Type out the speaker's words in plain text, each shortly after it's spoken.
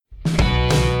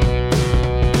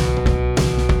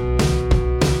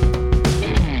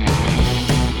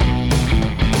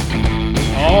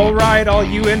right, all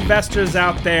you investors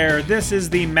out there, this is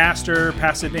the Master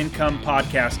Passive Income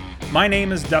Podcast. My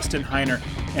name is Dustin Heiner,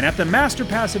 and at the Master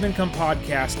Passive Income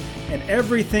Podcast and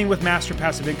everything with Master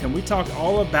Passive Income, we talk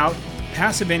all about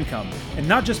passive income, and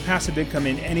not just passive income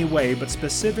in any way, but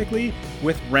specifically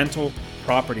with rental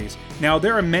properties. Now,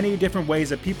 there are many different ways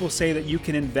that people say that you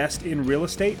can invest in real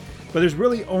estate, but there's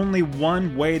really only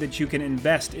one way that you can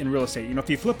invest in real estate. You know, if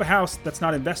you flip a house, that's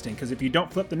not investing, because if you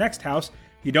don't flip the next house,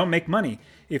 you don't make money.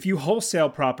 If you wholesale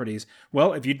properties,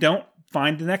 well, if you don't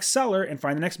find the next seller and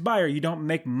find the next buyer, you don't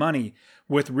make money.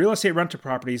 With real estate rental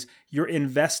properties, you're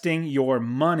investing your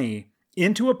money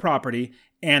into a property,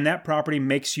 and that property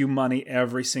makes you money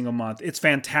every single month. It's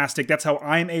fantastic. That's how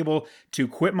I'm able to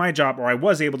quit my job, or I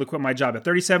was able to quit my job at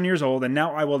 37 years old, and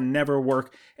now I will never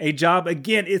work a job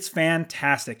again. It's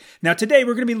fantastic. Now, today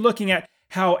we're going to be looking at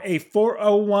how a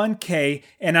 401k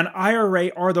and an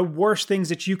IRA are the worst things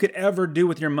that you could ever do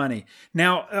with your money.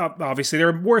 Now, obviously, there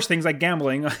are worse things like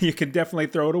gambling. You could definitely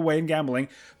throw it away in gambling,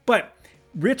 but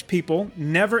rich people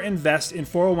never invest in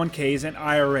 401ks and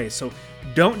IRAs, so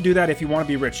don't do that if you want to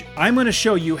be rich. I'm going to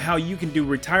show you how you can do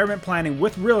retirement planning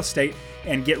with real estate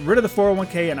and get rid of the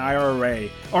 401k and IRA.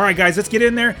 All right, guys, let's get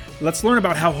in there. Let's learn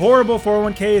about how horrible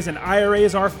 401ks and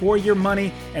IRAs are for your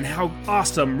money and how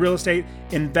awesome real estate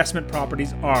investment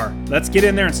properties are. Let's get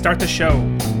in there and start the show.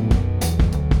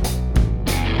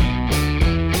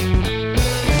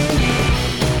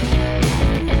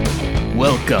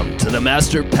 Welcome to the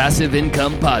Master Passive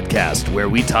Income Podcast, where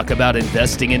we talk about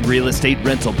investing in real estate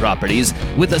rental properties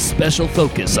with a special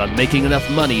focus on making enough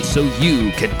money so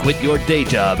you can quit your day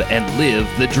job and live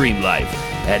the dream life.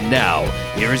 And now,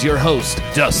 here's your host,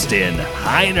 Dustin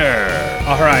Heiner.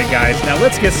 All right, guys, now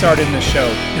let's get started in the show.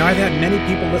 Now, I've had many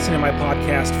people listen to my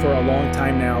podcast for a long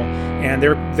time now, and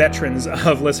they're veterans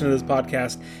of listening to this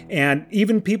podcast, and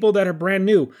even people that are brand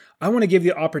new. I want to give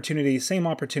you opportunity, same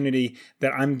opportunity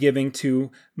that I'm giving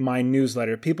to my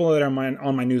newsletter, people that are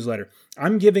on my newsletter.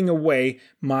 I'm giving away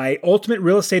my Ultimate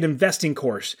Real Estate Investing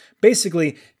course,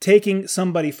 basically taking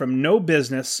somebody from no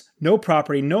business, no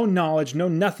property, no knowledge, no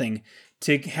nothing,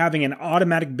 to having an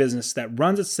automatic business that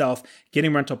runs itself,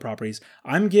 getting rental properties.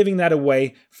 I'm giving that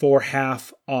away for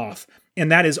half off,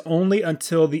 and that is only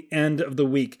until the end of the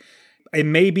week. It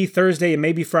may be Thursday, it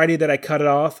may be Friday that I cut it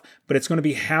off, but it's going to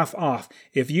be half off.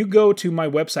 If you go to my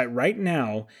website right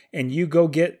now and you go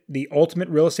get the Ultimate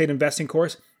Real Estate Investing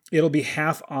course, it'll be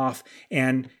half off,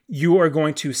 and you are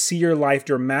going to see your life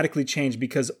dramatically change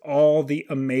because all the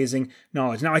amazing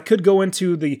knowledge. Now, I could go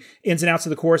into the ins and outs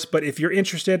of the course, but if you're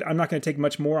interested, I'm not going to take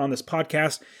much more on this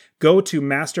podcast. Go to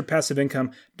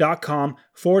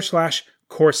masterpassiveincome.com/courses.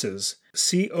 COURES.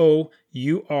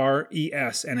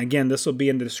 And again, this will be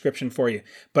in the description for you.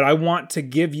 But I want to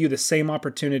give you the same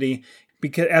opportunity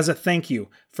because as a thank you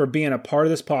for being a part of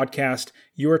this podcast.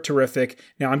 You're terrific.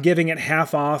 Now, I'm giving it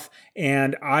half off,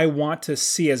 and I want to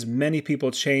see as many people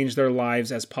change their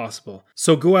lives as possible.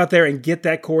 So go out there and get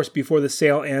that course before the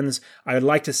sale ends. I would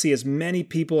like to see as many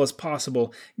people as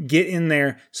possible get in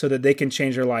there so that they can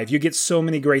change their life. You get so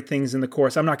many great things in the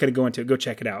course. I'm not going to go into it. Go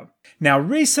check it out. Now,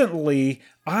 recently,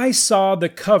 I saw the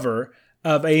cover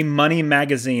of a Money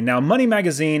magazine. Now, Money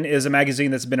magazine is a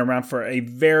magazine that's been around for a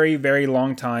very, very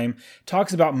long time.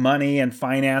 Talks about money and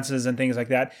finances and things like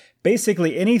that.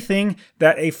 Basically, anything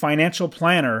that a financial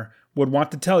planner would want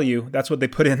to tell you, that's what they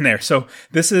put in there. So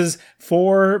this is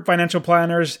for financial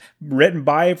planners, written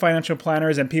by financial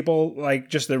planners, and people like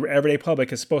just the everyday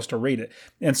public is supposed to read it.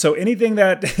 And so anything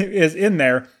that is in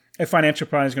there, a financial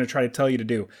planner is going to try to tell you to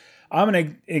do. I'm going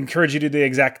to encourage you to do the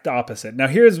exact opposite. Now,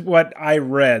 here's what I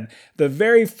read. The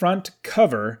very front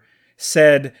cover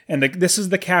said, and this is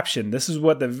the caption. This is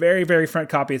what the very, very front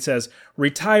copy, it says,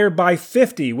 retire by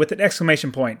 50 with an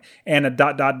exclamation point and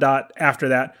a ... after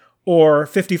that, or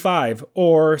 55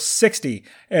 or 60.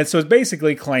 And so it's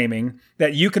basically claiming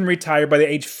that you can retire by the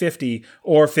age 50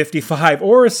 or 55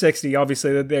 or 60.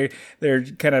 Obviously, they're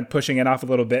kind of pushing it off a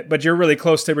little bit, but you're really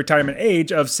close to retirement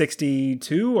age of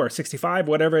 62 or 65,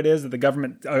 whatever it is that the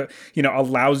government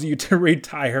allows you to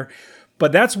retire.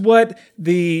 But that's what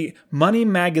the Money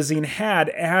magazine had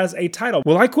as a title.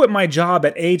 Well, I quit my job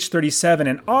at age 37,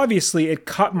 and obviously it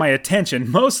caught my attention,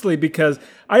 mostly because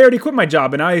I already quit my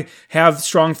job, and I have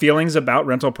strong feelings about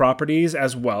rental properties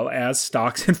as well as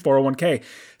stocks and 401k.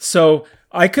 So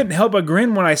I couldn't help but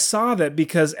grin when I saw that,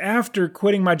 because after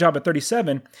quitting my job at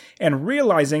 37 and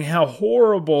realizing how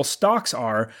horrible stocks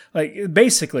are, like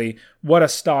basically what a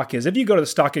stock is. If you go to the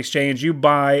stock exchange, you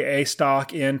buy a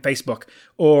stock in Facebook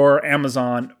or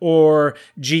Amazon or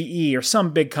GE or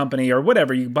some big company or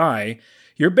whatever you buy,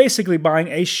 you're basically buying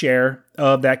a share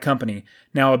of that company.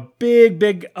 Now, a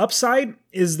big upside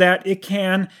is that it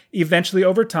can eventually,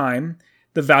 over time,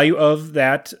 the value of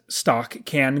that stock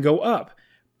can go up.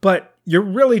 But you're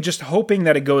really just hoping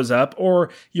that it goes up,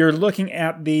 or you're looking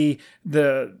at the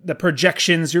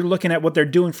projections, you're looking at what they're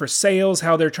doing for sales,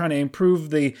 how they're trying to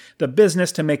improve the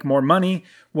business to make more money.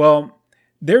 Well,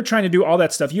 they're trying to do all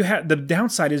that stuff. The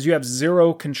downside is you have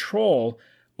zero control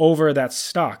over that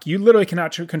stock. You literally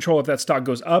cannot control if that stock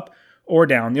goes up or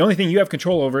down. The only thing you have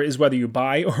control over is whether you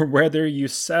buy or whether you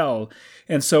sell.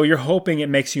 And so you're hoping it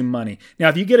makes you money. Now,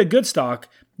 if you get a good stock,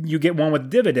 you get one with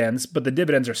dividends, but the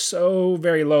dividends are so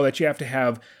very low that you have to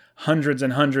have hundreds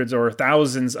and hundreds or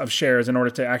thousands of shares in order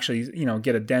to actually,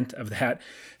 get a dent of that.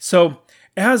 So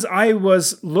as I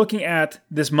was looking at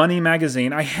this money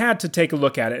magazine, I had to take a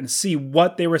look at it and see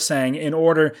what they were saying in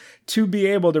order to be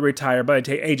able to retire by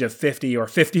the age of 50 or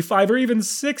 55 or even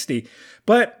 60.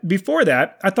 But before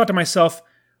that, I thought to myself,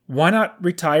 why not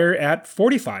retire at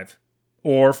 45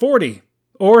 or 40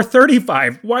 or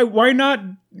 35? Why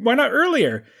not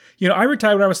earlier? I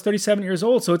retired when I was 37 years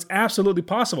old, so it's absolutely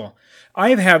possible.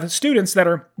 I have students that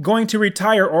are going to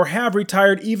retire or have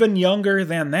retired even younger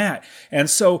than that. And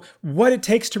so what it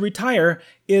takes to retire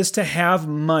is to have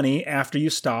money after you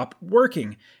stop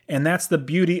working. And that's the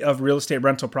beauty of real estate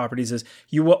rental properties, is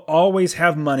you will always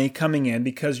have money coming in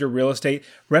because your real estate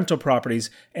rental properties,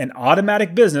 an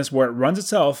automatic business where it runs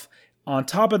itself. On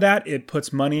top of that, it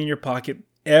puts money in your pocket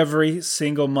every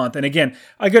single month. And again,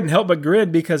 I couldn't help but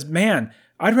grin because, man,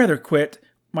 I'd rather quit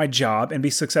my job and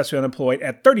be successfully unemployed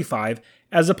at 35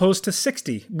 as opposed to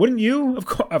 60. Wouldn't you?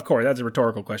 Of course, that's a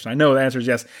rhetorical question. I know the answer is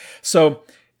yes. So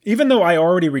even though I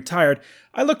already retired,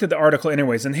 I looked at the article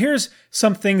anyways, and here's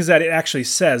some things that it actually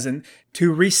says. And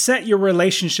to reset your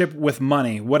relationship with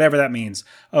money, whatever that means.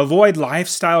 Avoid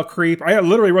lifestyle creep. I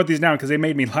literally wrote these down because they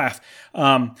made me laugh.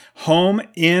 Home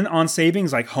in on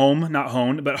savings, like home, not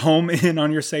honed, but home in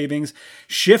on your savings.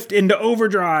 Shift into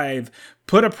overdrive.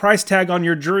 Put a price tag on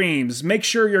your dreams. Make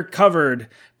sure you're covered.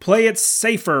 Play it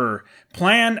safer.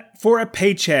 Plan for a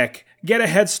paycheck. Get a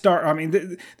head start. I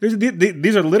mean,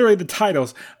 these are literally the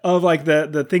titles of like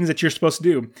the things that you're supposed to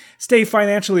do. Stay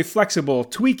financially flexible.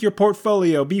 Tweak your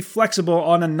portfolio. Be flexible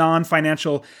on a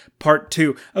non-financial part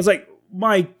too. I was like,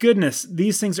 my goodness,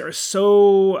 these things are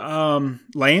so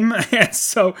lame. And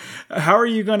so how are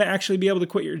you going to actually be able to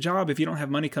quit your job if you don't have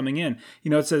money coming in?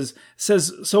 It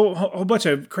says so a whole bunch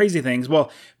of crazy things.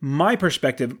 Well, my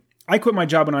perspective, I quit my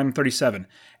job when I'm 37.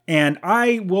 And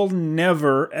I will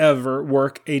never, ever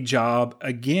work a job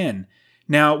again.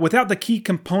 Now, without the key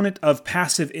component of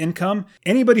passive income,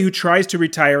 anybody who tries to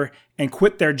retire and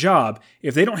quit their job,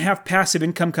 if they don't have passive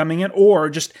income coming in or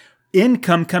just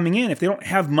income coming in, if they don't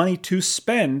have money to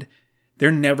spend,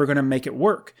 they're never going to make it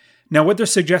work. Now, what they're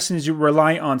suggesting is you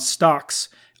rely on stocks,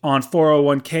 on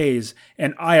 401ks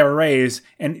and IRAs,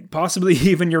 and possibly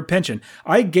even your pension.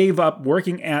 I gave up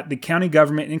working at the county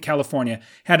government in California,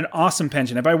 had an awesome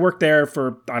pension. If I worked there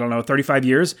for, 35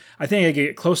 years, I think I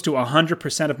get close to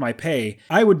 100% of my pay.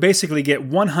 I would basically get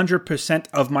 100%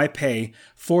 of my pay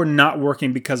for not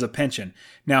working because of pension.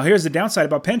 Now, here's the downside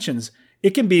about pensions.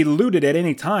 It can be looted at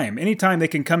any time. Anytime they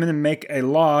can come in and make a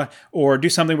law or do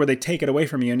something where they take it away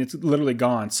from you and it's literally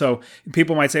gone. So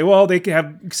people might say, well, they can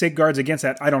have safeguards against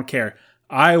that. I don't care.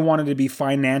 I wanted to be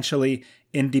financially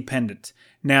independent.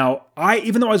 Now,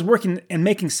 even though I was working and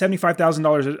making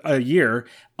 $75,000 a year,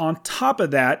 on top of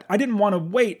that, I didn't want to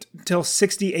wait until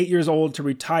 68 years old to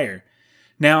retire.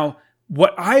 Now,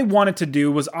 what I wanted to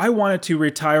do was I wanted to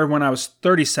retire when I was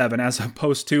 37 as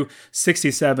opposed to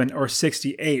 67 or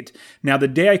 68. Now, the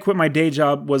day I quit my day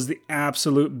job was the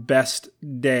absolute best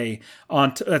day.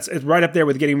 It's right up there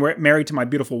with getting married to my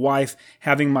beautiful wife,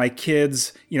 having my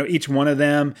kids, each one of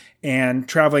them, and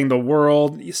traveling the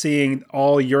world, seeing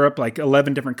all Europe, like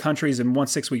 11 different countries in one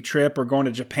 6-week trip, or going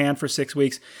to Japan for 6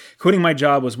 weeks. Quitting my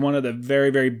job was one of the very,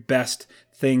 very best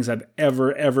things I've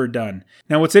ever done.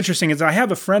 Now, what's interesting is I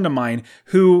have a friend of mine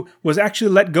who was actually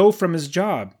let go from his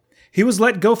job. He was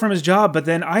let go from his job, but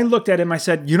then I looked at him, I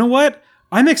said, you know what?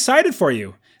 I'm excited for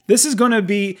you. This is going to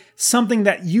be something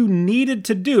that you needed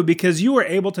to do because you were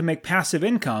able to make passive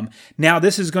income. Now,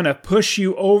 this is going to push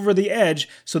you over the edge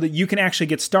so that you can actually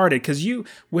get started, because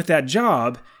with that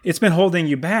job, it's been holding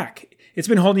you back. It's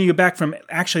been holding you back from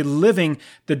actually living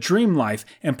the dream life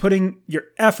and putting your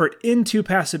effort into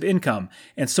passive income.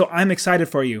 And so I'm excited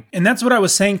for you. And that's what I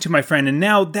was saying to my friend. And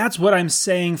now that's what I'm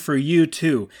saying for you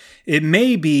too. It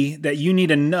may be that you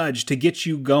need a nudge to get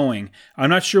you going. I'm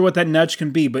not sure what that nudge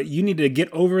can be, but you need to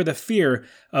get over the fear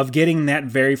of getting that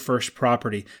very first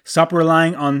property. Stop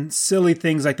relying on silly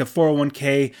things like the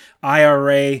 401k,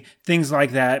 IRA, things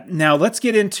like that. Now, let's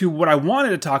get into what I wanted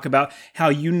to talk about, how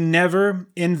you never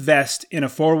invest in a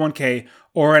 401k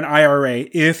or an IRA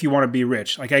if you want to be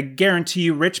rich. Like I guarantee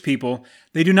you, rich people,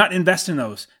 they do not invest in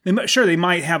those. They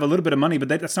might have a little bit of money, but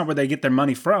that's not where they get their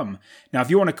money from. Now, if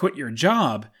you want to quit your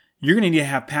job, you're going to need to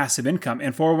have passive income.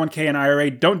 And 401k and IRA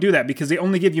don't do that because they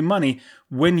only give you money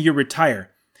when you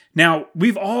retire. Now,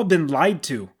 we've all been lied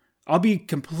to. I'll be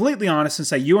completely honest and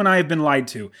say you and I have been lied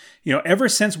to. Ever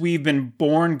since we've been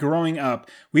born, growing up,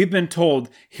 we've been told,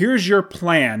 here's your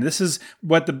plan. This is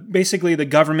what basically the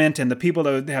government and the people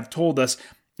that have told us,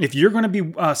 if you're going to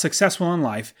be successful in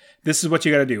life, this is what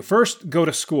you got to do. First, go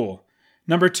to school.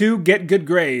 Number 2, get good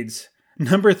grades.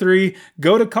 Number 3,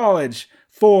 go to college.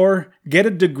 4, get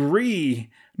a degree.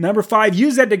 Number 5,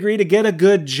 use that degree to get a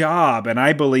good job. And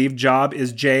I believe job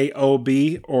is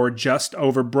J-O-B or just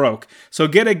over broke. So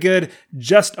get a good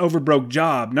just over broke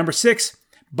job. Number 6,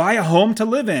 buy a home to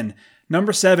live in.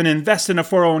 Number 7, invest in a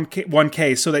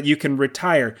 401k so that you can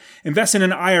retire. Invest in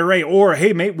an IRA or,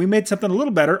 hey, mate, we made something a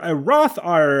little better, a Roth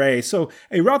IRA. So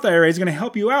a Roth IRA is going to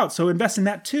help you out. So invest in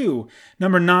that too.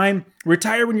 Number 9,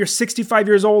 retire when you're 65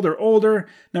 years old or older.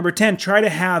 Number 10, try to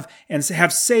have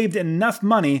saved enough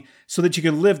money so that you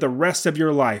can live the rest of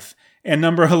your life. And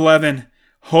number 11,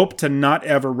 hope to not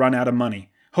ever run out of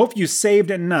money. Hope you saved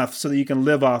enough so that you can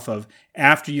live off of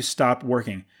after you stop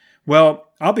working. Well,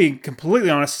 I'll be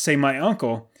completely honest to say my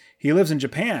uncle, he lives in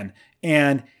Japan,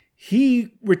 and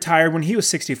he retired when he was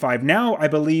 65. Now I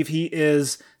believe he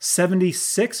is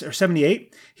 76 or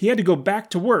 78. He had to go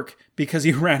back to work because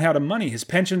he ran out of money. His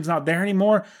pension's not there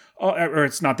anymore, or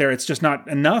it's not there. It's just not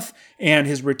enough, and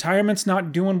his retirement's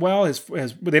not doing well.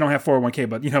 They don't have 401k,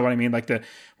 but you know what I mean, like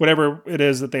whatever it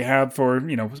is that they have for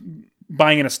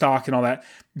buying in a stock and all that,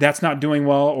 that's not doing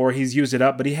well, or he's used it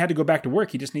up, but he had to go back to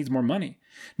work. He just needs more money.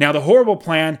 Now, the horrible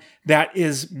plan that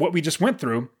is what we just went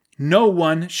through, no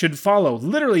one should follow.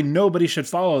 Literally, nobody should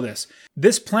follow this.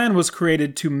 This plan was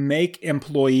created to make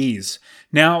employees.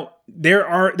 Now,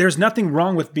 there's nothing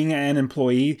wrong with being an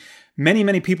employee.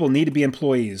 Many people need to be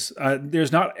employees.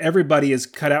 There's not everybody is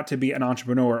cut out to be an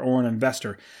entrepreneur or an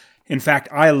investor. In fact,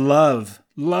 I love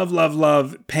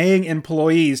paying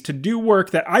employees to do work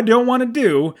that I don't want to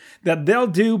do, that they'll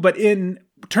do, but in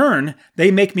turn,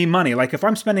 they make me money. Like if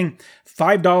I'm spending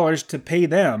 $5 to pay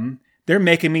them, they're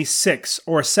making me $6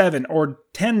 or $7 or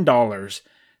 $10.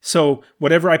 So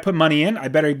whatever I put money in, I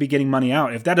better be getting money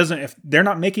out. If they're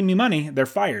not making me money, they're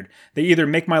fired. They either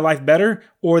make my life better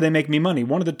or they make me money,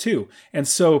 one of the two. And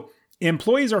so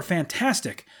employees are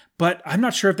fantastic, but I'm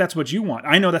not sure if that's what you want.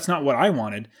 I know that's not what I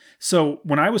wanted. So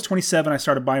when I was 27, I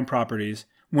started buying properties.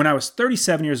 When I was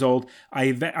 37 years old,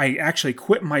 I actually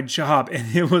quit my job,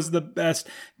 and it was the best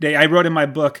day. I wrote in my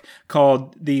book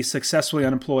called The Successfully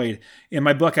Unemployed. In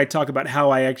my book, I talk about how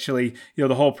I actually,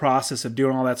 the whole process of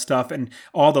doing all that stuff and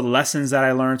all the lessons that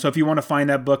I learned. So if you want to find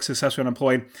that book, Successfully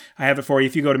Unemployed, I have it for you.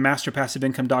 If you go to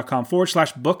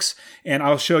masterpassiveincome.com/books, and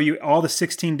I'll show you all the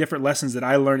 16 different lessons that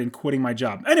I learned in quitting my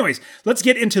job. Anyways, let's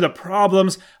get into the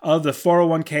problems of the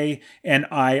 401k and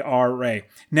IRA.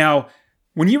 Now,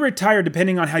 when you retire,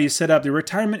 depending on how you set up, your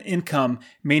retirement income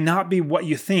may not be what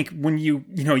you think when you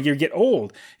get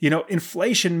old.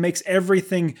 Inflation makes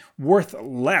everything worth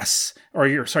less, or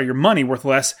your money worth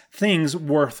less, things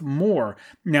worth more.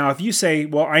 Now, if you say,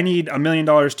 well, I need $1 million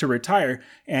to retire,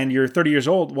 and you're 30 years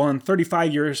old, well, in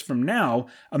 35 years from now,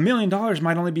 $1 million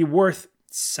might only be worth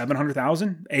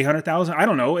 $700,000, $800,000. I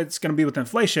don't know. It's going to be with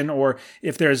inflation, or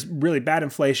if there's really bad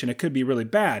inflation, it could be really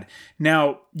bad.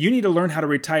 Now, you need to learn how to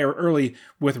retire early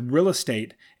with real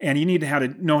estate, and you need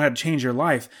to know how to change your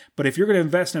life. But if you're going to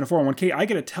invest in a 401k, I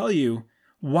got to tell you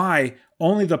why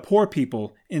only the poor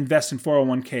people invest in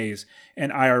 401ks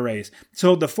and IRAs.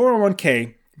 So the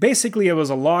 401k, basically it was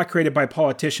a law created by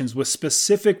politicians with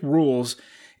specific rules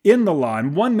in the law.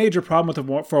 And one major problem with the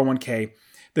 401k,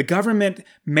 the government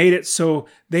made it so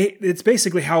it's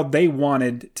basically how they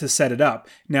wanted to set it up.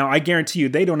 Now, I guarantee you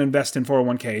they don't invest in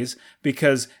 401ks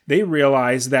because they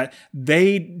realize that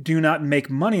they do not make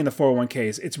money in the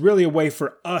 401ks. It's really a way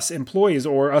for us employees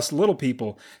or us little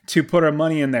people to put our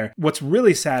money in there. What's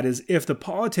really sad is if the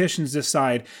politicians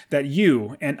decide that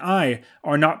you and I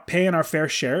are not paying our fair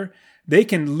share, they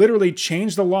can literally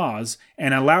change the laws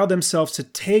and allow themselves to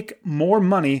take more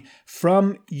money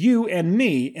from you and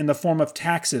me in the form of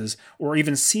taxes or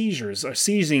even seizures or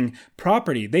seizing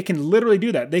property. They can literally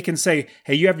do that. They can say,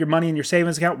 hey, you have your money in your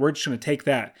savings account. We're just going to take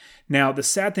that. Now, the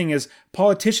sad thing is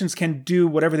politicians can do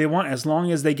whatever they want as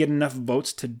long as they get enough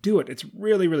votes to do it. It's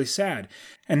really, really sad.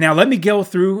 And now let me go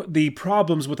through the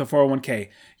problems with a 401k.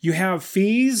 You have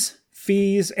fees,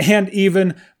 and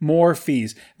even more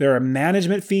fees. There are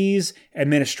management fees,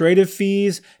 administrative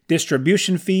fees,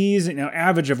 distribution fees,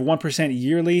 average of 1%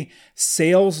 yearly,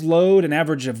 sales load, an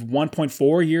average of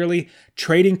 1.4 yearly,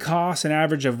 trading costs, an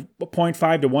average of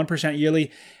 0.5 to 1% yearly,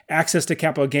 access to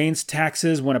capital gains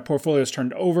taxes when a portfolio is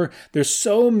turned over. There's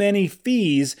so many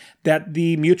fees that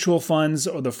the mutual funds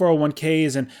or the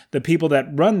 401ks and the people that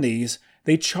run these,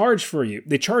 they charge you,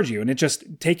 and it's just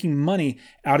taking money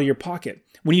out of your pocket.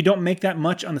 When you don't make that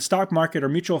much on the stock market or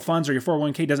mutual funds, or your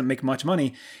 401k doesn't make much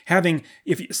money,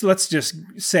 so let's just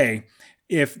say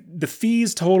if the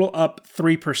fees total up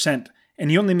 3%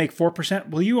 and you only make 4%,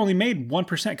 well, you only made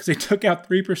 1% because they took out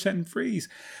 3% in fees.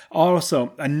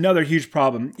 Also, another huge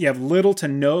problem, you have little to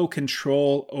no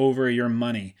control over your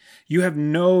money. You have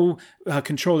no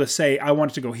control to say, I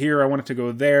want it to go here, I want it to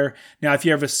go there. Now, if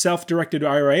you have a self-directed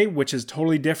IRA, which is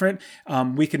totally different,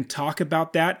 we can talk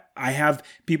about that. I have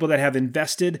people that have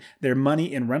invested their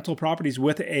money in rental properties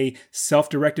with a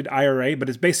self-directed IRA, but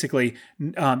it's basically,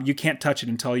 you can't touch it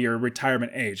until your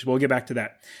retirement age. We'll get back to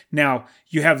that. Now,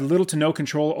 you have little to no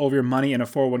control over your money in a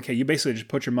 401k. You basically just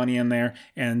put your money in there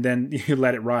and then you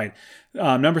let it ride.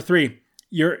 Number 3,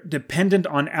 you're dependent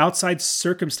on outside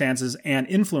circumstances and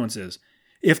influences.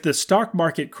 If the stock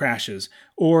market crashes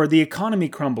or the economy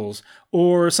crumbles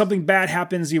or something bad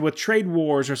happens with trade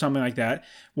wars or something like that,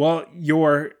 well,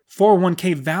 your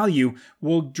 401k value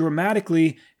will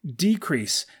dramatically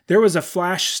decrease. There was a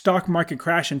flash stock market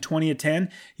crash in 2010.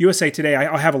 USA Today,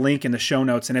 I'll have a link in the show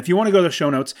notes. And if you want to go to the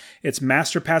show notes, it's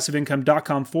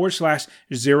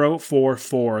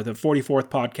masterpassiveincome.com/044, the 44th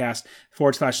podcast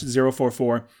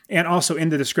 /044. And also in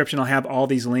the description, I'll have all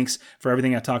these links for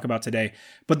everything I talk about today.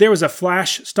 But there was a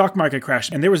flash stock market crash,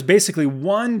 and there was basically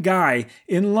one guy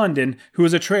in London who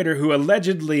was a trader who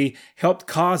allegedly helped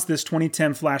cause this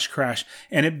 2010 flash crash.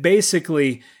 And it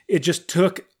just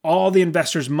took all the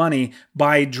investors' money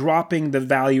by dropping the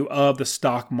value of the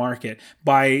stock market,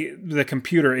 by the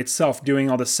computer itself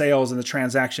doing all the sales and the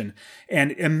transaction.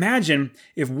 And imagine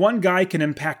if one guy can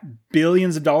impact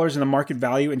billions of dollars in the market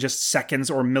value in just seconds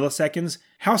or milliseconds.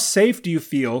 How safe do you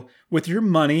feel with your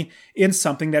money in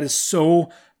something that is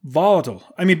so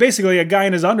volatile? I mean, basically, a guy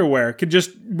in his underwear could just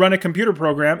run a computer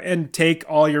program and take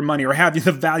all your money or have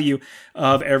the value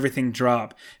of everything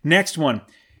drop. Next one.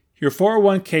 Your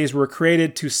 401ks were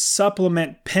created to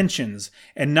supplement pensions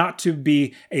and not to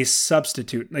be a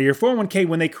substitute. Now, your 401k,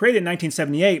 when they created in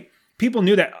 1978, people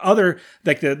knew that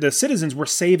the citizens were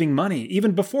saving money.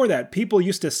 Even before that, people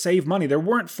used to save money. There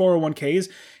weren't 401ks.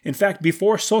 In fact,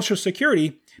 before Social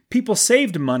Security, people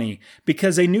saved money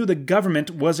because they knew the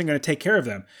government wasn't going to take care of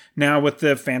them. Now, with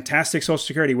the fantastic Social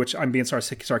Security, which I'm being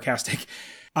sarcastic,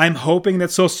 I'm hoping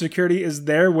that Social Security is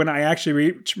there when I actually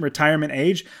reach retirement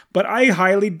age, but I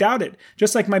highly doubt it.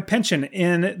 Just like my pension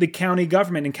in the county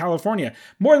government in California,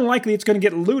 more than likely it's going to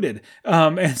get looted.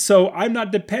 And so I'm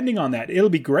not depending on that. It'll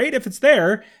be great if it's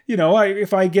there.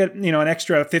 If I get, an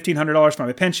extra $1,500 from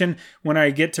my pension when I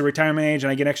get to retirement age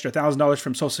and I get an extra $1,000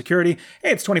 from Social Security,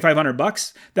 hey, it's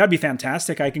 $2,500. That'd be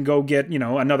fantastic. I can go get,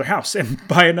 another house and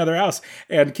buy another house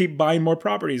and keep buying more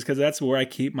properties because that's where I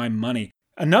keep my money.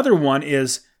 Another one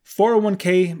is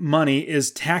 401k money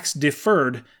is tax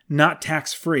deferred, not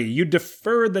tax free. You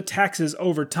defer the taxes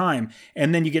over time,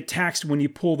 and then you get taxed when you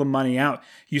pull the money out.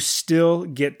 You still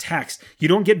get taxed. You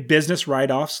don't get business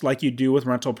write-offs like you do with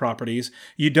rental properties.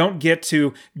 You don't get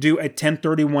to do a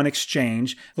 1031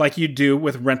 exchange like you do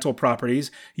with rental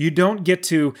properties. You don't get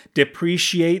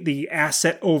depreciate the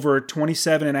asset over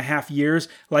 27 and a half years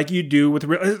like you do with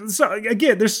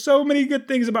again, there's so many good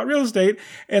things about real estate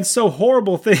and so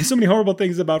many horrible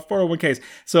things about 401ks.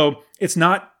 So it's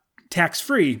not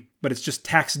tax-free, but it's just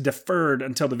tax deferred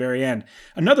until the very end.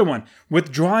 Another one,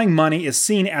 withdrawing money is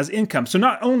seen as income. So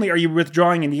not only are you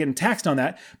withdrawing and getting taxed on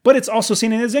that, but it's also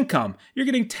seen as income. You're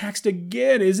getting taxed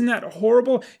again. Isn't that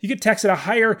horrible? You get taxed at a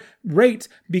higher rate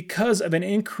because of an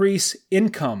increased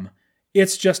income.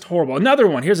 It's just horrible. Another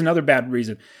one, here's another bad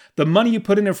reason. The money you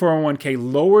put in a 401k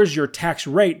lowers your tax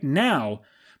rate now,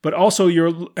 but also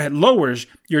it lowers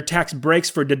your tax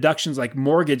breaks for deductions like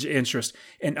mortgage interest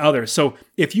and others. So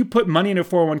if you put money in a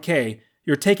 401k,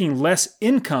 you're taking less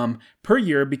income per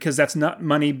year because that's not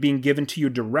money being given to you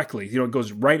directly. It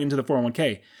goes right into the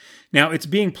 401k. Now, it's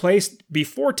being placed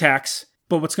before tax,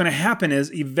 but what's going to happen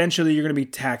is eventually you're going to be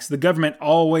taxed. The government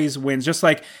always wins. Just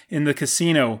like in the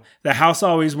casino, the house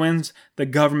always wins, the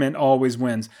government always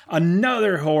wins.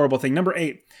 Another horrible thing. Number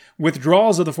 8,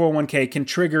 withdrawals of the 401k can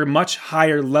trigger much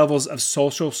higher levels of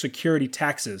Social Security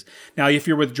taxes. Now, if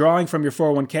you're withdrawing from your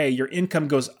 401k, your income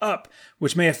goes up,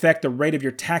 which may affect the rate of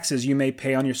your taxes you may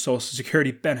pay on your Social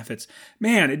Security benefits.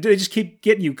 Man, they just keep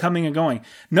getting you coming and going.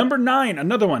 Number 9,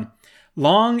 another one.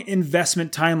 Long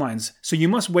investment timelines. So you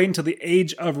must wait until the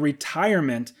age of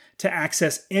retirement to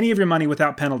access any of your money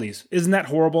without penalties. Isn't that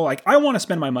horrible? Like, I want to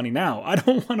spend my money now. I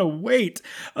don't want to wait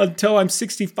until I'm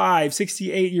 65,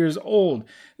 68 years old.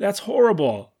 That's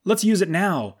horrible. Let's use it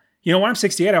now. You know, when I'm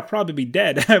 68, I'll probably be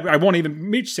dead. I won't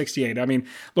even reach 68. I mean,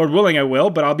 Lord willing, I will,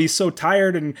 but I'll be so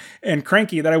tired and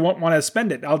cranky that I won't want to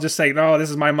spend it. I'll just say, no, this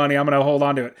is my money. I'm going to hold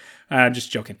on to it.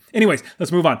 Just joking. Anyways,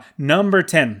 let's move on. Number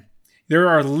 10. There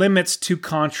are limits to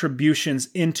contributions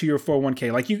into your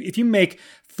 401k. Like if you make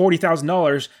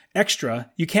 $40,000 extra,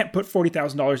 you can't put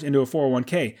 $40,000 into a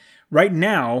 401k. Right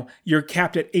now, you're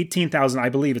capped at $18,000. I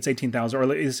believe it's $18,000, or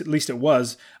at least it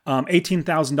was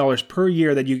 $18,000 per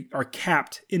year that you are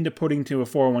capped into putting into a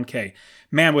 401k.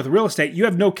 Man, with real estate, you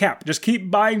have no cap. Just keep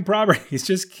buying properties.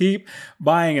 Just keep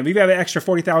buying them. If you have an extra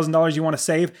 $40,000 you want to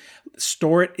save,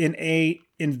 store it in a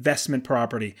investment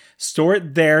property. Store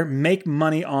it there. Make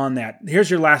money on that.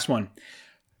 Here's your last one.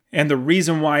 And the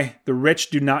reason why the rich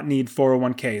do not need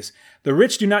 401ks. The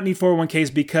rich do not need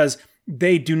 401ks because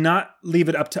they do not leave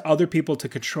it up to other people to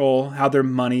control how their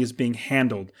money is being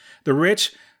handled. The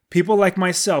rich, people like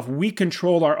myself, we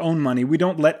control our own money. We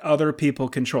don't let other people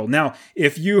control. Now,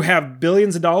 if you have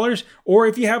billions of dollars, or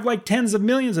if you have like tens of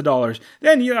millions of dollars,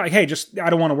 then you're like, hey, I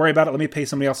don't want to worry about it. Let me pay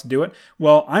somebody else to do it.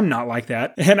 Well, I'm not like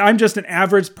that. And I'm just an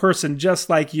average person just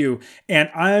like you. And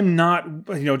I'm not,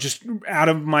 just out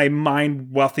of my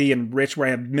mind wealthy and rich where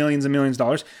I have millions and millions of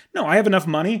dollars. No, I have enough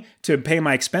money to pay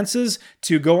my expenses,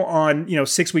 to go on,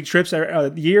 6-week trips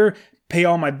a year, pay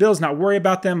all my bills, not worry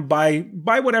about them, buy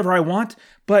whatever I want.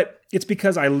 But it's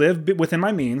because I live within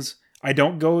my means. I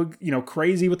don't go,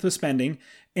 crazy with the spending,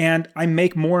 and I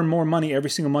make more and more money every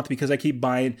single month because I keep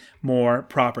buying more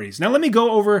properties. Now, let me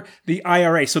go over the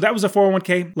IRA. So that was a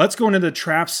 401k. Let's go into the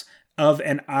traps of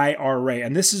an IRA.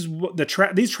 And this is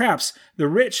these traps the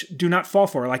rich do not fall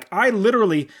for. Like, I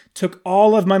literally took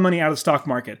all of my money out of the stock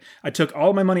market. I took all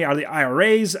of my money out of the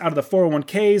IRAs, out of the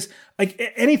 401ks,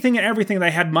 like anything and everything that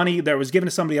I had money that was given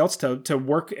to somebody else to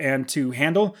work and to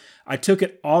handle. I took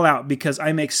it all out because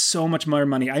I make so much more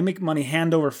money. I make money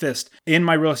hand over fist in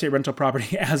my real estate rental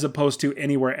property as opposed to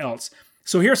anywhere else.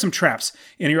 So here are some traps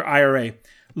in your IRA.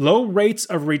 Low rates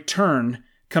of return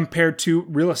compared to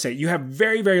real estate. You have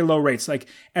very, very low rates. Like,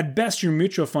 at best, your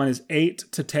mutual fund is 8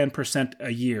 to 10%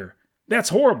 a year. That's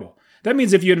horrible. That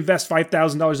means if you invest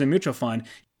 $5,000 in a mutual fund,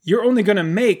 you're only going to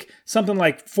make something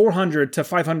like $400 to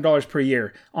 $500 per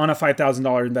year on a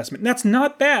 $5,000 investment. And that's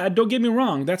not bad. Don't get me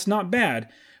wrong. That's not bad.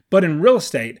 But in real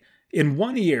estate, in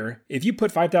 1 year, if you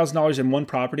put $5,000 in one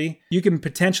property, you can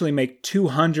potentially make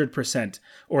 200%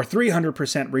 or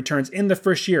 300% returns in the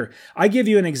first year. I give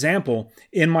you an example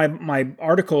in my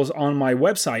articles on my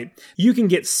website. You can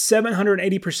get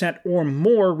 780% or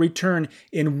more return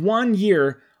in 1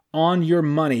 year on your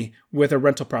money with a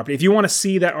rental property. If you want to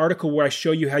see that article where I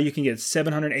show you how you can get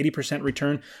 780%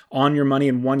 return on your money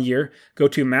in 1 year, go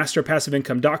to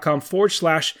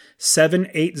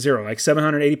masterpassiveincome.com/780, like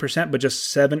 780%, but just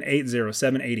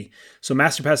 780. So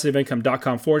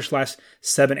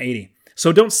masterpassiveincome.com/780.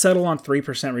 So don't settle on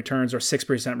 3% returns or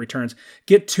 6% returns.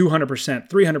 Get 200%,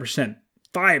 300%.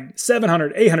 500,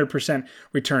 700, 800%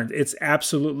 returns. It's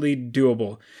absolutely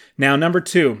doable. Now, number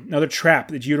 2, another trap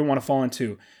that you don't want to fall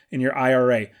into in your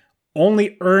IRA.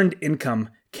 Only earned income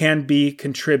can be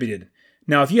contributed.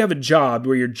 Now, if you have a job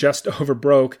where you're just over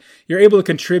broke, you're able to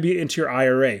contribute into your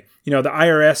IRA. The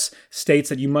IRS states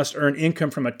that you must earn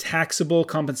income from a taxable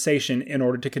compensation in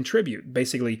order to contribute.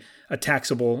 Basically, a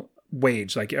taxable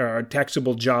wage, like a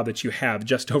taxable job that you have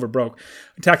just over broke,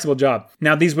 a taxable job.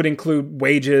 Now, these would include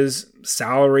wages,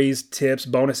 salaries, tips,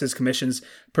 bonuses, commissions,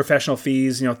 professional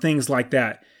fees, things like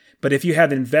that. But if you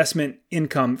have investment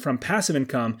income from passive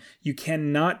income, you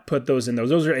cannot put those in.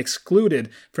 Those are excluded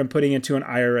from putting into an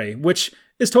IRA, which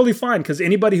is totally fine because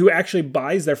anybody who actually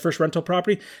buys their first rental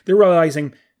property, they're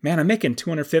realizing, man, I'm making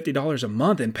 $250 a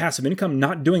month in passive income,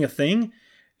 not doing a thing.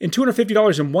 And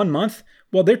 $250 in 1 month,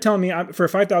 well, they're telling me for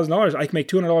 $5,000, I can make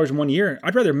 $200 in 1 year.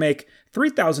 I'd rather make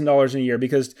 $3,000 in a year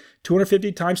because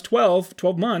 250 times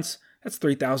 12 months, that's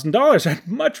 $3,000. I'd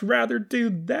much rather do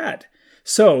that.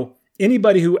 So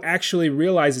anybody who actually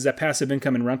realizes that passive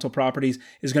income in rental properties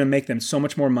is going to make them so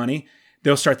much more money,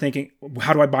 they'll start thinking,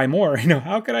 how do I buy more?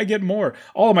 How can I get more?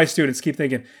 All of my students keep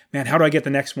thinking, man, how do I get the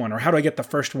next one? Or how do I get the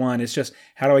first one? It's just,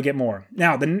 how do I get more?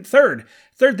 Now, the third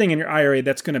thing in your IRA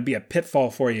that's going to be a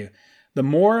pitfall for you. The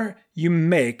more you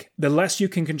make, the less you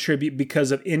can contribute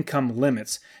because of income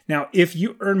limits. Now, if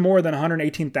you earn more than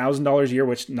 $118,000 a year,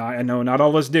 which I know not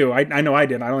all of us do. I know I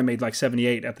did. I only made like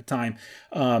 78 at the time.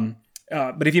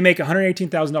 But if you make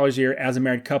 $118,000 a year as a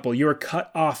married couple, you are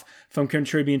cut off from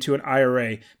contributing to an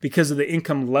IRA because of the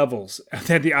income levels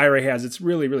that the IRA has. It's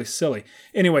really, really silly.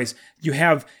 Anyways, you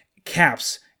have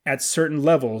caps at certain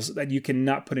levels that you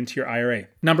cannot put into your IRA.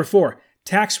 Number 4,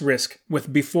 tax risk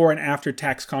with before and after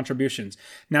tax contributions.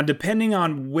 Now, depending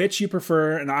on which you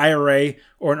prefer, an IRA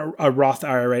or a Roth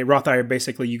IRA,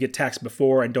 basically you get taxed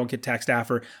before and don't get taxed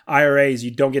after. IRAs,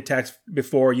 you don't get taxed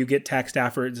before, you get taxed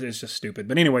after. It's just stupid.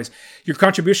 But anyways, your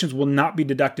contributions will not be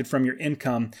deducted from your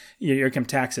income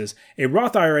taxes. A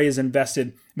Roth IRA is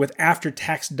invested with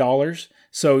after-tax dollars.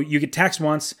 So you get taxed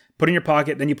once, put in your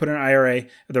pocket, then you put in an IRA,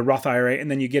 the Roth IRA,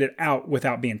 and then you get it out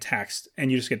without being taxed.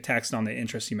 And you just get taxed on the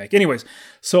interest you make. Anyways,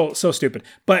 so stupid.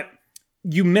 But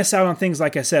you miss out on things,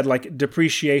 like I said, like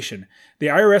depreciation. The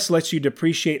IRS lets you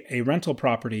depreciate a rental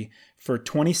property for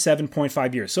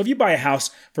 27.5 years. So if you buy a house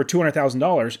for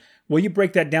 $200,000, well, you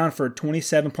break that down for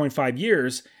 27.5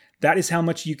 years. That is how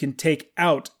much you can take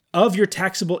out of your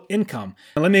taxable income.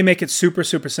 Now, let me make it super,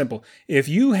 super simple. If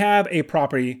you have a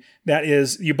property that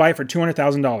you buy it for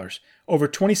 $200,000 over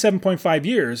 27.5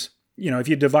 years, if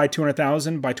you divide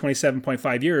 200,000 by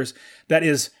 27.5 years, that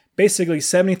is basically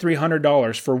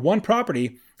 $7,300 for one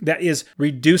property. That is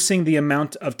reducing the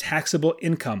amount of taxable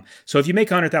income. So if you make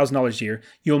 $100,000 a year,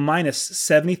 you'll minus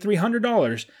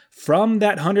 $7,300 from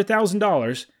that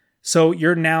 $100,000. So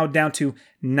you're now down to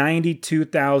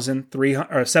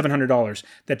 $92,700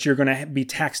 that you're going to be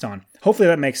taxed on. Hopefully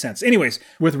that makes sense. Anyways,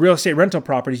 with real estate rental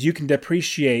properties, you can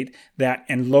depreciate that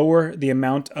and lower the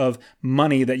amount of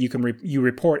money that you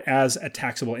report as a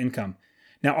taxable income.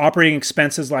 Now, operating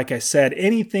expenses, like I said,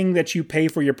 anything that you pay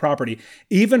for your property,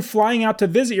 even flying out to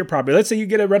visit your property. Let's say you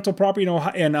get a rental property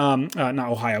not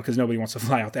Ohio, because nobody wants to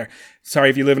fly out there.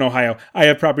 Sorry if you live in Ohio. I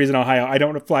have properties in Ohio. I don't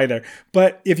want to fly there.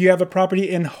 But if you have a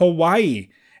property in Hawaii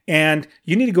and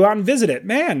you need to go out and visit it,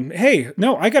 man, hey,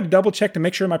 no, I got to double check to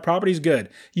make sure my property's good.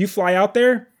 You fly out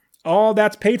there, all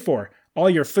that's paid for. All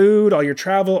your food, all your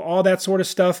travel, all that sort of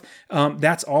stuff,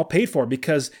 that's all paid for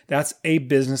because that's a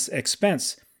business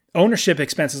expense. Ownership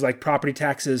expenses like property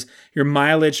taxes, your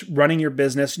mileage running your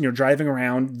business and you're driving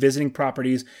around, visiting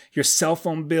properties, your cell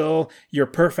phone bill, your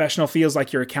professional fees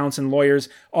like your accountants and lawyers,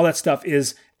 all that stuff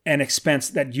is an expense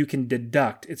that you can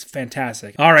deduct. It's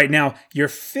fantastic. All right, now your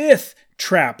 5th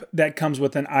trap that comes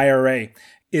with an IRA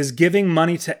is giving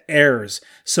money to heirs.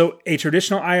 So a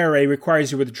traditional IRA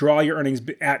requires you to withdraw your earnings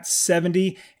at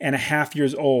 70 and a half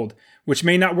years old, which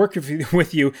may not work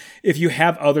with you if you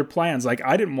have other plans. Like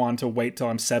I didn't want to wait till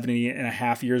I'm 70 and a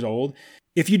half years old.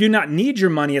 If you do not need your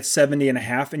money at 70 and a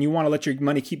half and you want to let your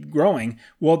money keep growing,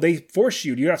 well, they force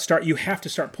you. You have to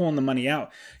start pulling the money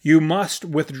out. You must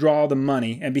withdraw the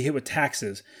money and be hit with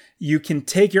taxes. You can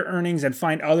take your earnings and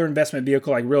find other investment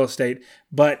vehicle like real estate,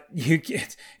 but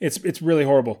it's really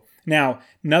horrible. Now,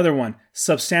 another one,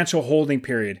 substantial holding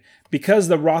period. Because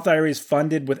the Roth IRA is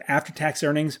funded with after-tax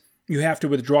earnings, you have to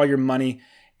withdraw your money.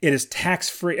 It is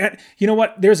tax-free. And you know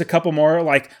what? There's a couple more,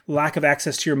 like lack of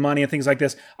access to your money and things like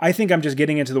this. I think I'm just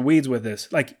getting into the weeds with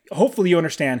this. Like, hopefully you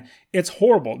understand. It's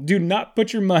horrible. Do not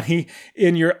put your money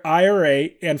in your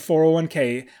IRA and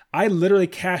 401k. I literally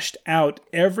cashed out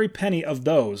every penny of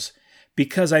those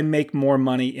because I make more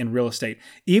money in real estate.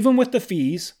 Even with the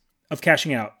fees of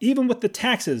cashing out, even with the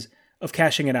taxes of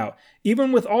cashing it out,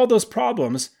 even with all those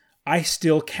problems, I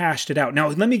still cashed it out. Now,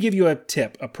 let me give you a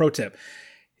pro tip.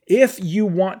 If you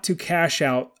want to cash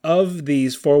out of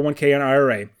these 401k and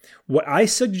IRA, what I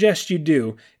suggest you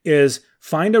do is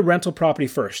find a rental property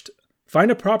first. Find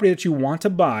a property that you want to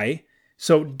buy.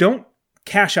 So don't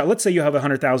cash out. Let's say you have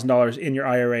 $100,000 in your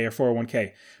IRA or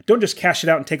 401k. Don't just cash it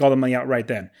out and take all the money out right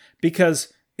then,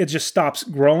 because it just stops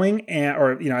growing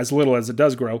or as little as it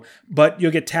does grow, but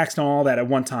you'll get taxed on all that at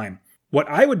one time. What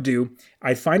I would do,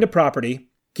 I'd find a property,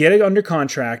 get it under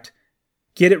contract,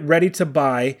 get it ready to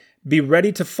buy, be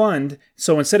ready to fund.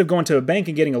 So instead of going to a bank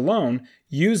and getting a loan,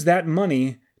 use that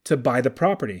money to buy the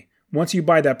property. Once you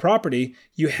buy that property,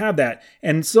 you have that.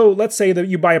 And so let's say that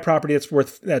you buy a property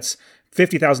that's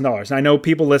 $50,000. And I know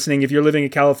people listening, if you're living in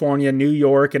California, New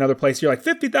York, and other places, you're like,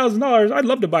 $50,000, I'd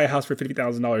love to buy a house for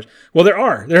 $50,000. Well, there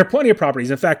are plenty of properties.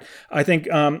 In fact, I think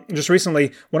just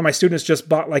recently, one of my students just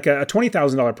bought like a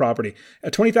 $20,000 property.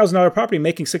 A $20,000 property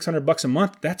making $600 a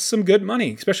month, that's some good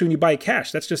money, especially when you buy it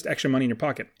cash. That's just extra money in your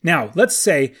pocket. Now, let's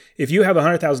say if you have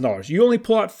 $100,000, you only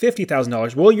pull out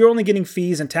 $50,000. Well, you're only getting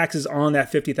fees and taxes on that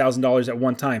 $50,000 at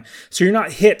one time. So you're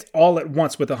not hit all at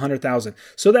once with $100,000.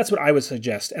 So that's what I would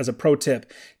suggest as a pro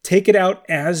tip. Take it out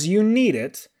as you need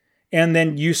it, and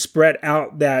then you spread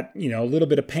out that, little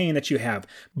bit of pain that you have.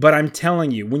 But I'm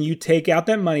telling you, when you take out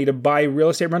that money to buy real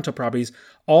estate rental properties,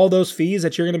 all those fees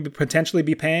that you're going to potentially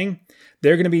be paying,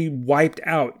 they're going to be wiped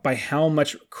out by how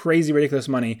much crazy, ridiculous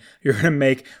money you're going to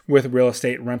make with real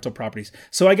estate rental properties.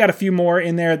 So I got a few more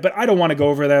in there, but I don't want to go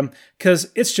over them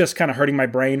because it's just kind of hurting my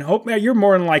brain. Hope you're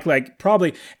more than like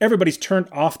probably everybody's turned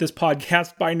off this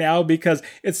podcast by now because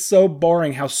it's so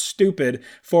boring how stupid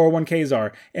 401ks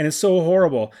are, and it's so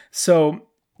horrible. So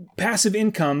passive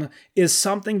income is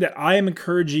something that I am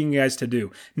encouraging you guys to do.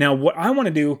 Now, what I want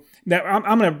to do, now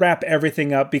I'm going to wrap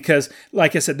everything up because,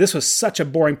 like I said, this was such a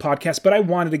boring podcast, but I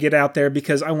wanted to get out there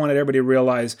because I wanted everybody to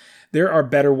realize there are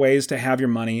better ways to have your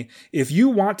money. If you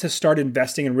want to start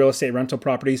investing in real estate rental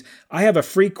properties, I have a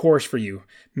free course for you,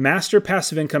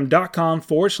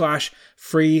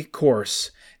 masterpassiveincome.com/free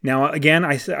course. Now, again,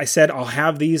 I said I'll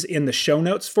have these in the show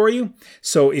notes for you.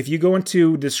 So if you go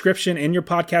into description in your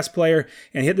podcast player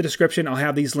and hit the description, I'll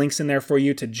have these links in there for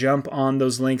you to jump on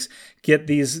those links, get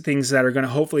these things that are going to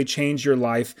hopefully change your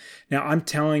life. Now, I'm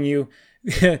telling you,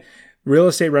 real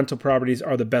estate rental properties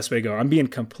are the best way to go. I'm being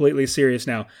completely serious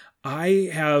now. I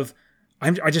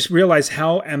just realized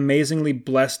how amazingly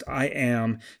blessed I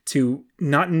am to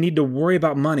not need to worry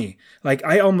about money. Like,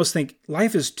 I almost think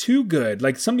life is too good.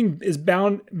 Like, something is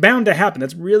bound to happen.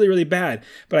 That's really, really bad.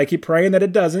 But I keep praying that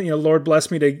it doesn't. Lord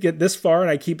bless me to get this far. And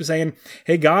I keep saying,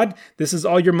 hey, God, this is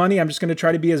all your money. I'm just going to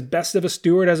try to be as best of a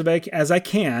steward as I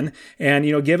can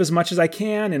and, give as much as I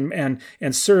can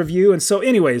and serve you. And so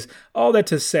anyways, all that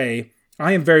to say,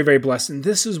 I am very, very blessed. And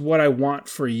this is what I want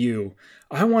for you.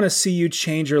 I want to see you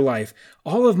change your life.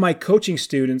 All of my coaching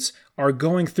students are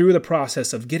going through the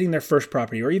process of getting their first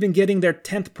property or even getting their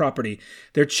 10th property.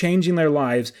 They're changing their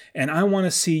lives, and I want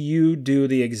to see you do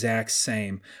the exact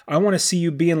same. I want to see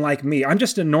you being like me. I'm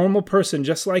just a normal person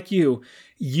just like you.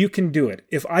 You can do it.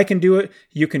 If I can do it,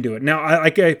 you can do it. Now,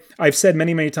 I've said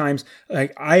many, many times,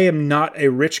 I am not a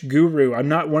rich guru. I'm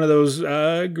not one of those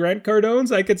Grant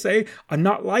Cardones, I could say. I'm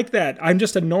not like that. I'm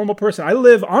just a normal person. I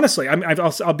live, honestly,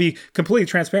 I'll be completely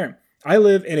transparent. I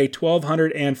live in a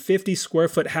 1,250 square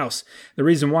foot house. The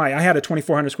reason why, I had a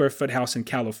 2,400 square foot house in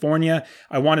California.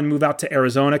 I wanted to move out to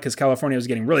Arizona because California was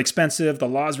getting really expensive. The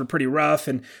laws were pretty rough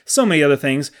and so many other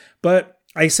things. But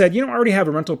I said, I already have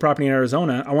a rental property in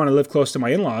Arizona. I want to live close to my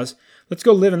in-laws. Let's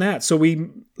go live in that. So we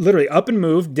literally up and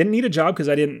moved, didn't need a job because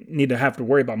I didn't need to have to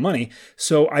worry about money.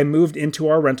 So I moved into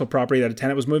our rental property that a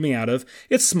tenant was moving out of.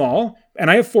 It's small and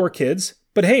I have 4 kids.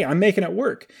 But hey, I'm making it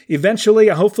work. Eventually,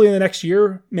 hopefully in the next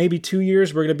year, maybe 2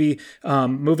 years, we're going to be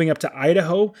moving up to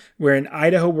Idaho, where in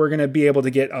Idaho, we're going to be able to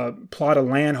get a plot of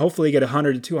land, hopefully get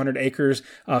 100 to 200 acres,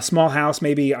 a small house,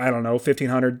 maybe,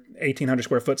 1,500, 1,800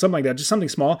 square foot, something like that, just something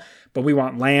small. But we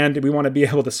want land. We want to be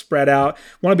able to spread out,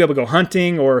 want to be able to go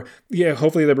hunting or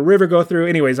hopefully the river go through.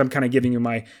 Anyways, I'm kind of giving you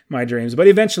my dreams, but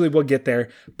eventually we'll get there.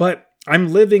 But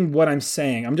I'm living what I'm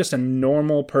saying. I'm just a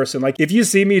normal person. Like, if you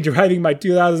see me driving my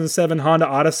 2007 Honda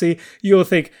Odyssey, you'll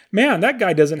think, man, that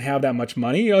guy doesn't have that much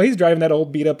money. He's driving that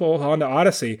old beat up old Honda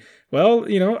Odyssey. Well,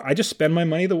 I just spend my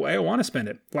money the way I want to spend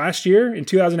it. Last year, in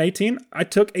 2018, I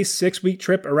took a 6-week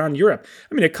trip around Europe.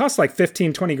 I mean, it cost like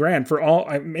 15, 20 grand for all,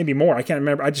 maybe more. I can't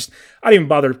remember. I didn't even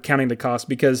bother counting the cost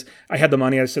because I had the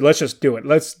money. I said, let's just do it.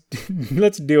 Let's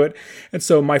do it. And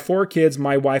so my 4 kids,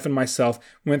 my wife and myself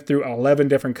went through 11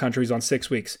 different countries on 6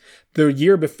 weeks. The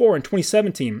year before, in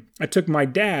 2017, I took my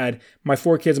dad, my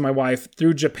 4 kids, and my wife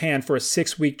through Japan for a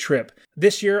 6-week trip.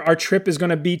 This year, our trip is going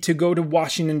to be to go to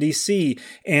Washington, D.C.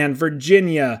 and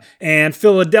Virginia and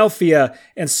Philadelphia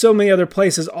and so many other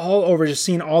places all over, just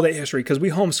seeing all that history because we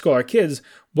homeschool our kids.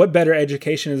 What better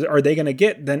education are they going to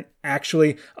get than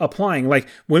actually applying? Like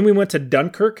when we went to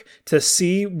Dunkirk to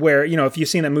see where, if you've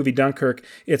seen that movie Dunkirk,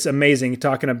 it's amazing.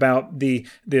 Talking about the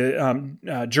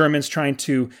Germans trying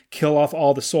to kill off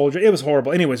all the soldiers. It was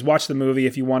horrible. Anyways, watch the movie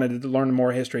if you wanted to learn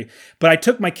more history. But I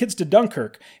took my kids to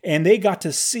Dunkirk and they got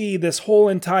to see this whole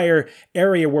entire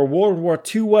area where World War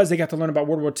II was. They got to learn about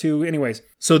World War II. Anyways,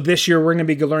 so this year we're going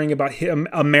to be learning about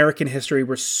American history.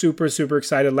 We're super, super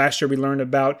excited. Last year we learned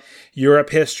about Europe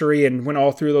history. history and went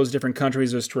all through those different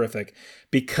countries. It was terrific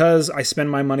because I spend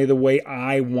my money the way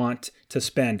I want to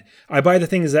spend. I buy the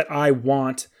things that I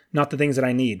want, not the things that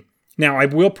I need. Now, I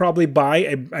will probably buy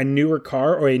a newer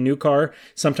car or a new car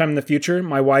sometime in the future.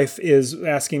 My wife is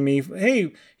asking me,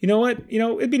 hey, you know what?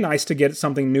 It'd be nice to get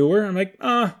something newer. I'm like,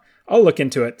 I'll look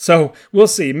into it. So we'll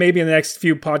see. Maybe in the next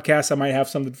few podcasts, I might have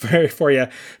something for you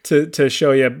to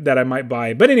show you that I might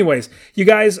buy. But anyways, you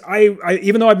guys, I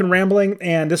even though I've been rambling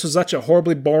and this was such a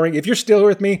horribly boring, if you're still here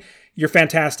with me, you're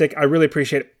fantastic. I really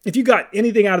appreciate it. If you got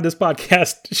anything out of this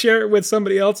podcast, share it with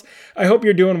somebody else. I hope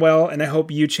you're doing well, and I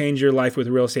hope you change your life with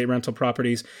real estate rental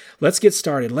properties. Let's get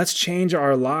started. Let's change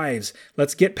our lives.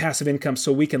 Let's get passive income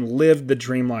so we can live the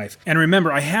dream life. And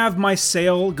remember, I have my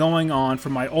sale going on for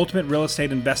my Ultimate Real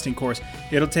Estate Investing course.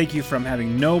 It'll take you from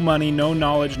having no money, no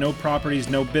knowledge, no properties,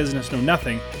 no business, no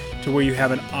nothing, to where you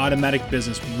have an automatic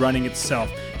business running itself.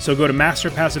 So go to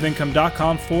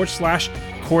masterpassiveincome.com/courses,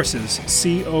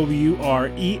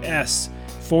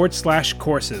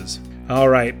 COURES/courses. All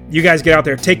right, you guys get out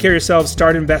there, take care of yourselves,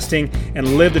 start investing,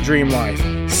 and live the dream life.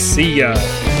 See ya.